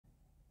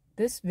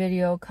This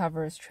video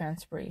covers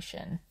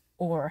transpiration,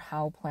 or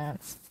how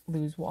plants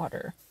lose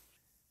water.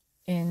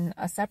 In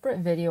a separate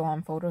video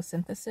on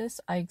photosynthesis,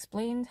 I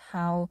explained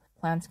how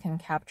plants can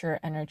capture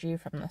energy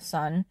from the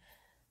sun,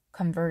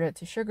 convert it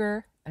to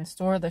sugar, and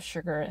store the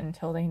sugar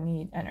until they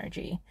need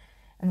energy.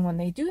 And when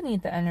they do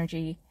need the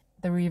energy,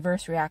 the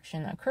reverse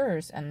reaction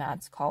occurs, and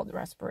that's called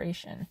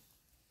respiration.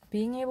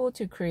 Being able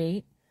to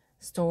create,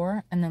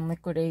 store, and then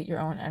liquidate your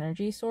own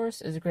energy source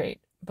is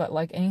great, but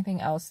like anything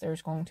else,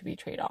 there's going to be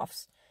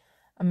trade-offs.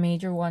 A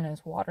major one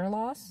is water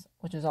loss,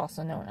 which is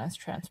also known as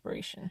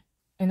transpiration.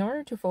 In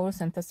order to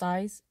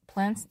photosynthesize,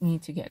 plants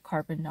need to get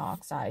carbon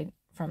dioxide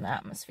from the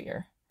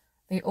atmosphere.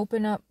 They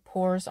open up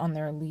pores on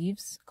their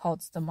leaves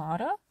called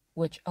stomata,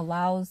 which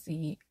allows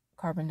the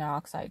carbon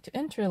dioxide to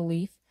enter the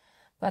leaf,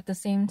 but at the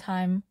same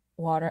time,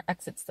 water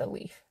exits the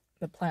leaf.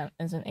 The plant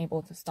isn't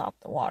able to stop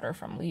the water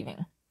from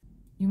leaving.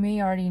 You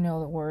may already know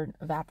the word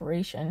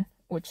evaporation,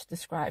 which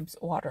describes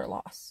water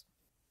loss.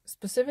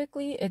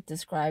 Specifically, it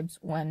describes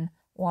when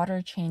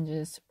water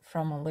changes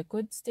from a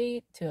liquid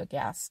state to a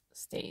gas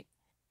state.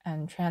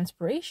 And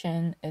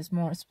transpiration is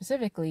more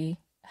specifically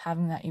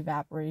having that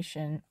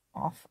evaporation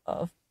off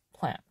of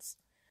plants.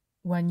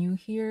 When you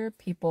hear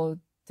people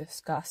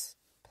discuss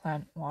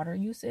plant water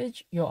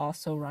usage, you'll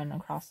also run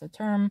across the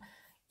term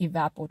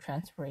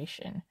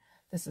evapotranspiration.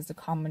 This is a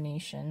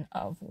combination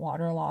of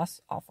water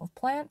loss off of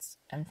plants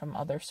and from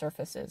other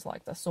surfaces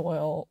like the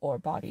soil or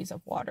bodies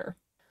of water.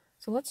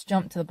 So let's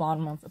jump to the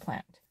bottom of the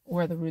plant,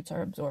 where the roots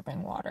are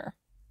absorbing water.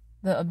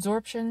 The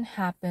absorption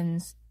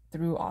happens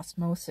through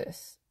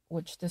osmosis,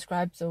 which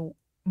describes the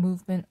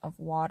movement of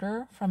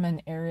water from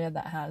an area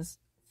that has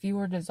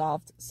fewer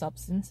dissolved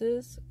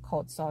substances,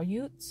 called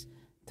solutes,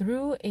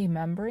 through a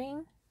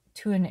membrane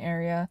to an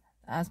area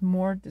that has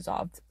more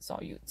dissolved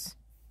solutes.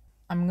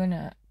 I'm going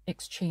to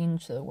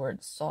exchange the word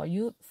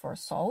solute for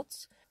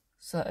salts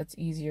so that it's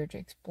easier to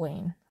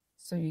explain.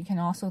 So you can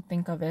also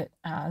think of it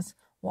as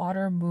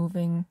water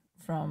moving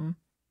from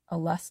a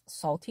less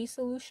salty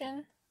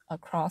solution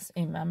across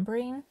a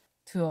membrane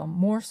to a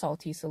more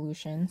salty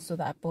solution so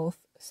that both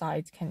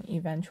sides can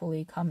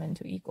eventually come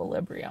into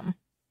equilibrium.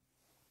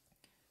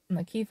 And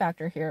the key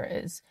factor here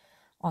is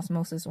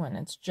osmosis when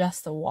it's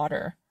just the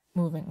water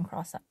moving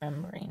across that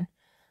membrane.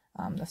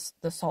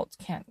 The salts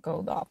can't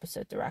go the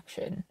opposite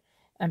direction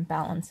and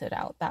balance it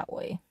out that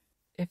way.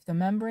 If the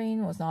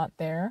membrane was not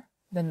there,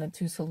 then the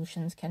two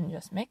solutions can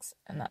just mix,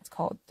 and that's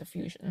called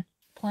diffusion.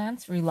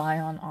 Plants rely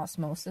on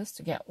osmosis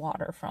to get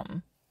water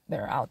from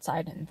their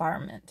outside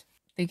environment.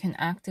 They can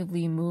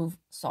actively move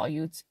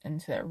solutes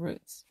into their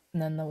roots,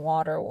 and then the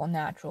water will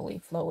naturally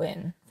flow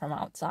in from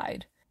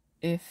outside.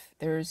 If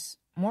there's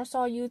more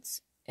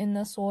solutes in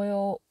the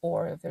soil,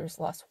 or if there's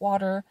less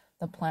water,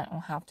 the plant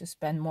will have to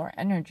spend more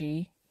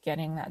energy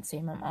getting that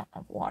same amount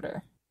of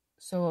water.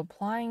 So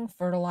applying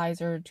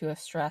fertilizer to a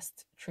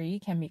stressed tree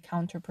can be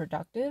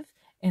counterproductive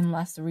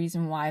unless the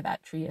reason why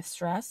that tree is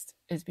stressed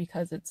is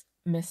because it's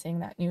missing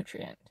that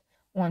nutrient.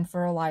 When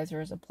fertilizer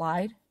is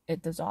applied,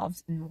 it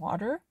dissolves in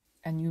water,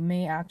 and you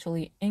may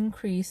actually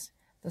increase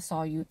the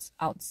solutes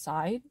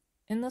outside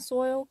in the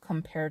soil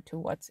compared to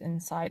what's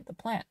inside the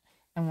plant.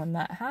 And when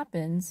that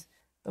happens,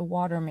 the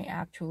water may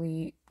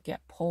actually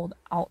get pulled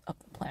out of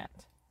the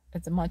plant.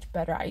 It's a much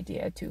better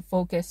idea to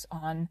focus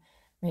on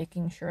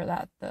making sure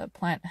that the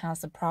plant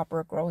has the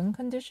proper growing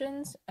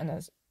conditions and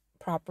is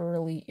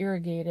properly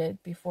irrigated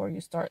before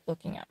you start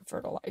looking at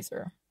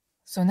fertilizer.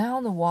 So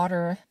now the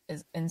water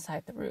is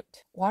inside the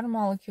root. Water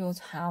molecules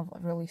have a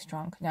really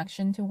strong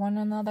connection to one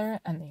another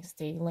and they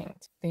stay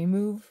linked. They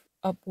move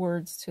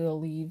upwards to the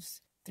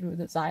leaves through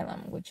the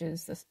xylem, which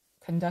is the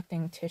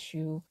conducting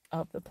tissue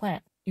of the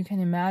plant. You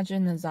can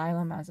imagine the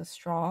xylem as a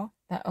straw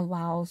that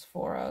allows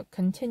for a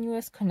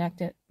continuous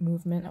connected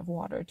movement of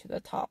water to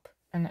the top.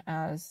 And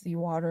as the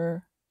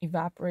water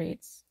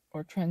evaporates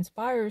or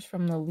transpires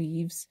from the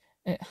leaves,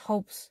 it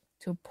helps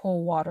to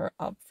pull water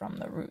up from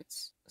the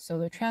roots. So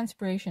the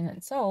transpiration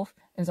itself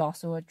is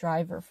also a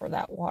driver for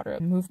that water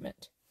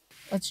movement.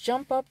 Let's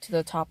jump up to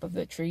the top of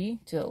the tree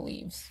to the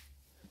leaves.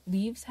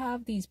 Leaves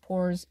have these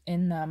pores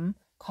in them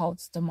called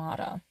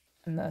stomata,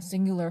 and the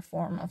singular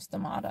form of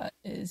stomata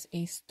is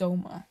a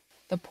stoma.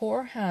 The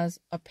pore has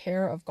a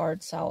pair of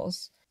guard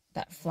cells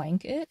that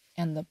flank it,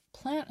 and the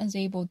plant is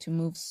able to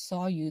move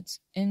solutes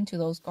into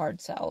those guard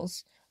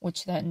cells,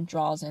 which then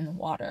draws in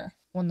water.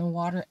 When the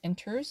water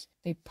enters,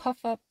 they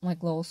puff up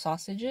like little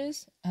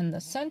sausages, and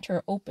the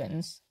center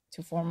opens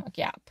to form a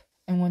gap.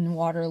 And when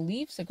water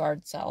leaves the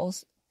guard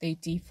cells, they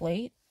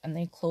deflate and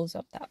they close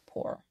up that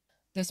pore.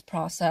 This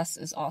process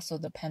is also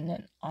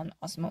dependent on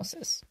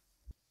osmosis.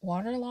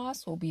 Water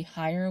loss will be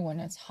higher when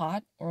it's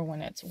hot or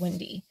when it's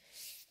windy.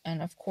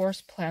 And of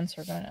course, plants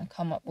are going to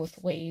come up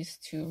with ways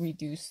to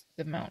reduce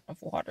the amount of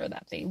water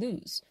that they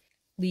lose.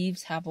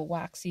 Leaves have a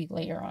waxy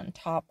layer on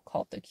top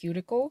called the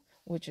cuticle,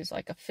 which is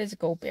like a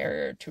physical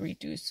barrier to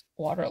reduce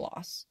water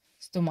loss.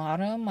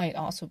 Stomata might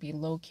also be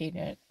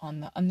located on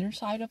the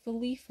underside of the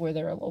leaf where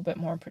they're a little bit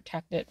more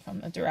protected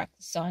from the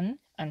direct sun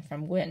and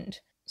from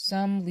wind.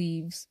 Some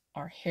leaves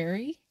are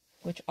hairy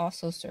which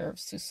also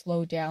serves to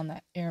slow down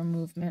that air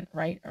movement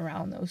right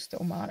around those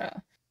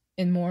stomata.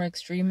 In more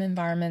extreme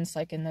environments,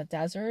 like in the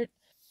desert,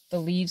 the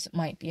leaves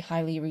might be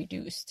highly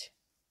reduced.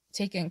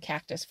 Take a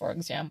cactus, for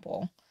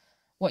example.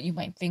 What you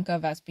might think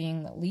of as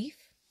being the leaf,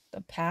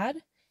 the pad,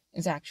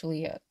 is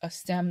actually a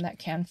stem that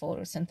can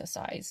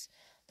photosynthesize.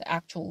 The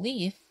actual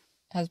leaf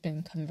has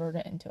been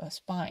converted into a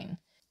spine.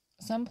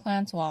 Some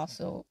plants will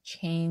also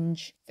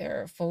change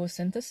their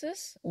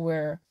photosynthesis,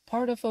 where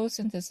part of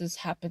photosynthesis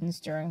happens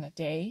during the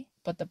day,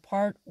 but the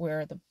part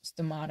where the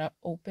stomata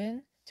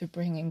open to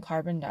bring in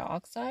carbon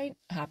dioxide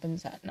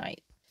happens at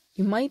night.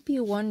 You might be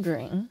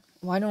wondering,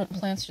 why don't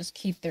plants just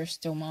keep their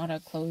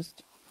stomata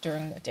closed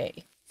during the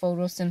day?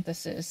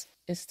 Photosynthesis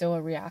is still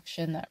a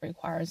reaction that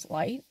requires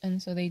light,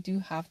 and so they do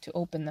have to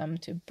open them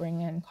to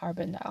bring in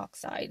carbon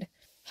dioxide.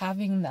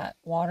 Having that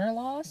water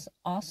loss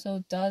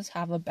also does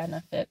have a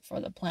benefit for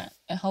the plant.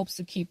 It helps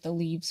to keep the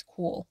leaves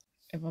cool.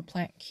 If a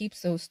plant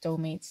keeps those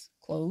stomates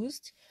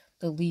closed,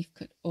 the leaf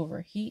could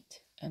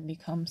overheat and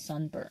become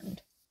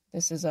sunburned.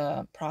 This is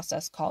a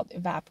process called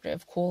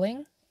evaporative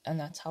cooling, and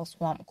that's how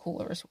swamp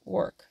coolers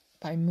work,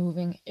 by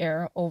moving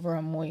air over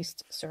a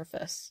moist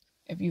surface.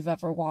 If you've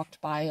ever walked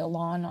by a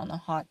lawn on a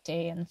hot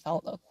day and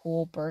felt a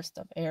cool burst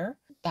of air,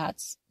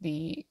 that's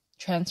the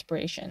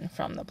transpiration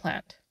from the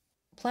plant.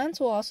 Plants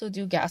will also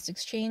do gas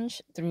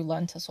exchange through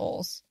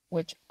lenticels,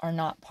 which are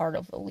not part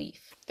of the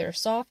leaf. They're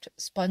soft,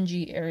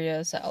 spongy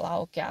areas that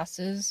allow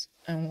gases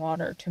and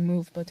water to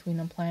move between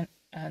a plant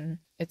and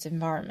its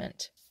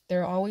environment.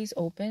 They're always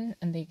open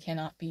and they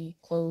cannot be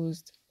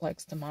closed like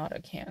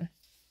stomata can.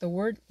 The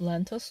word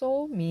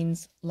lenticel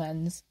means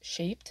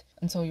lens-shaped,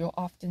 and so you'll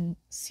often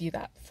see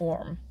that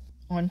form.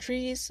 On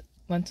trees,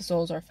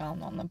 lenticels are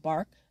found on the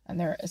bark, and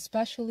they're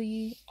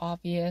especially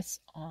obvious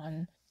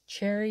on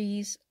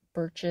cherries,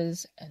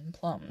 birches, and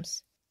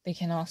plums. They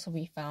can also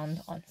be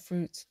found on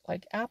fruits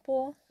like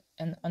apple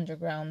and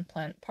underground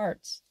plant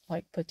parts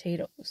like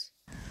potatoes.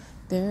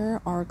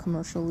 There are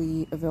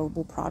commercially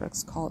available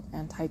products called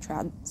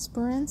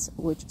antitranspirants,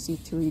 which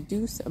seek to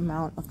reduce the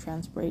amount of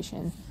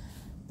transpiration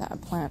that a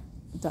plant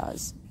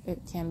does. It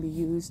can be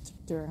used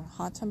during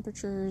hot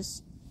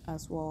temperatures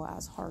as well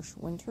as harsh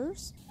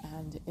winters,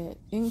 and it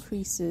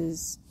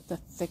increases the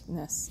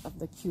thickness of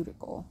the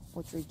cuticle,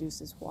 which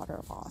reduces water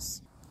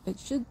loss. It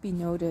should be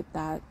noted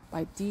that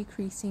by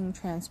decreasing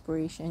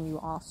transpiration, you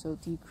also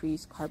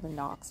decrease carbon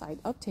dioxide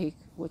uptake,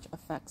 which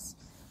affects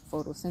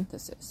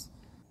photosynthesis.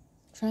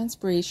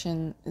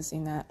 Transpiration is a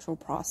natural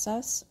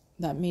process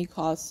that may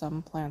cause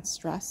some plants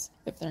stress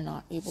if they're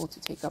not able to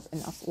take up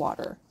enough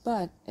water,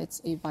 but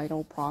it's a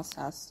vital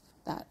process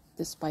that,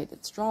 despite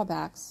its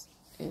drawbacks,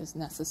 is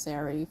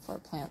necessary for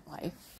plant life.